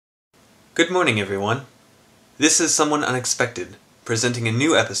Good morning, everyone. This is Someone Unexpected, presenting a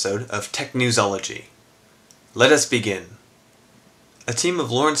new episode of Technewzology. Let us begin. A team of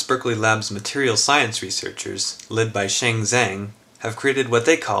Lawrence Berkeley Lab's material science researchers, led by Sheng Zhang, have created what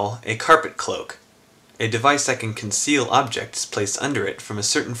they call a carpet cloak, a device that can conceal objects placed under it from a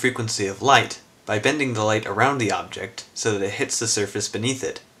certain frequency of light by bending the light around the object so that it hits the surface beneath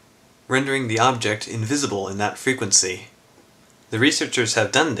it, rendering the object invisible in that frequency. The researchers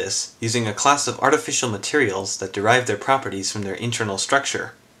have done this using a class of artificial materials that derive their properties from their internal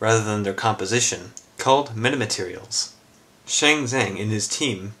structure, rather than their composition, called metamaterials. Sheng Zhang and his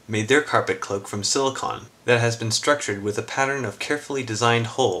team made their carpet cloak from silicon that has been structured with a pattern of carefully designed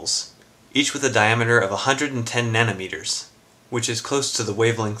holes, each with a diameter of 110 nanometers, which is close to the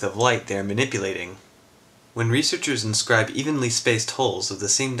wavelength of light they are manipulating. When researchers inscribe evenly spaced holes of the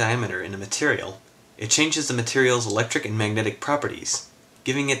same diameter in a material, it changes the material's electric and magnetic properties,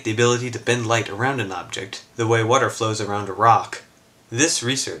 giving it the ability to bend light around an object the way water flows around a rock. This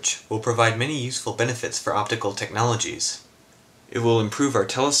research will provide many useful benefits for optical technologies. It will improve our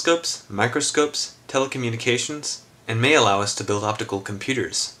telescopes, microscopes, telecommunications, and may allow us to build optical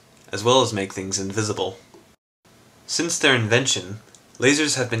computers, as well as make things invisible. Since their invention,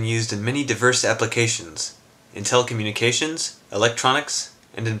 lasers have been used in many diverse applications, in telecommunications, electronics,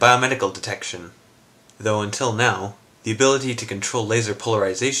 and in biomedical detection. Though until now, the ability to control laser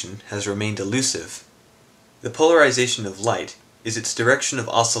polarization has remained elusive. The polarization of light is its direction of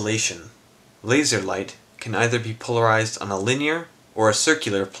oscillation. Laser light can either be polarized on a linear or a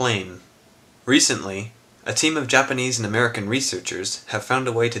circular plane. Recently, a team of Japanese and American researchers have found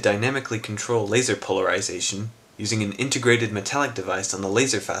a way to dynamically control laser polarization using an integrated metallic device on the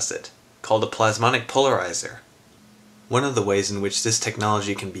laser facet, called a plasmonic polarizer. One of the ways in which this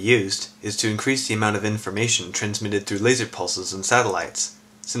technology can be used is to increase the amount of information transmitted through laser pulses and satellites,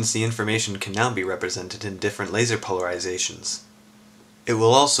 since the information can now be represented in different laser polarizations. It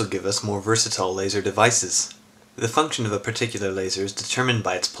will also give us more versatile laser devices. The function of a particular laser is determined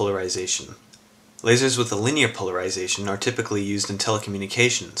by its polarization. Lasers with a linear polarization are typically used in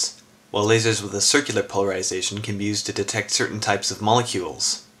telecommunications, while lasers with a circular polarization can be used to detect certain types of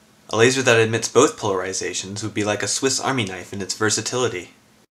molecules. A laser that admits both polarizations would be like a Swiss Army knife in its versatility.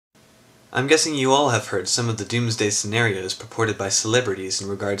 I'm guessing you all have heard some of the doomsday scenarios purported by celebrities in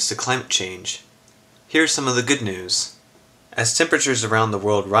regards to climate change. Here's some of the good news. As temperatures around the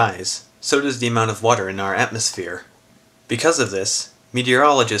world rise, so does the amount of water in our atmosphere. Because of this,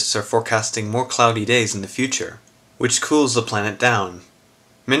 meteorologists are forecasting more cloudy days in the future, which cools the planet down.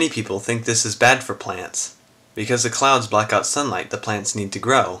 Many people think this is bad for plants, because the clouds block out sunlight the plants need to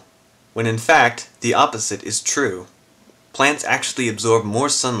grow, when in fact, the opposite is true. Plants actually absorb more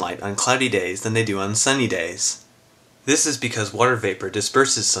sunlight on cloudy days than they do on sunny days. This is because water vapor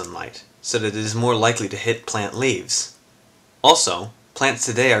disperses sunlight, so that it is more likely to hit plant leaves. Also, plants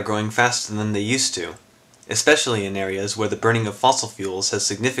today are growing faster than they used to, especially in areas where the burning of fossil fuels has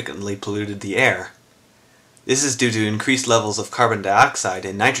significantly polluted the air. This is due to increased levels of carbon dioxide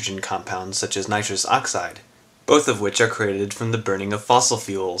and nitrogen compounds such as nitrous oxide, both of which are created from the burning of fossil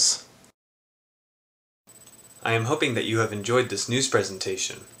fuels. I am hoping that you have enjoyed this news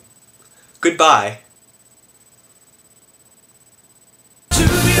presentation. Goodbye!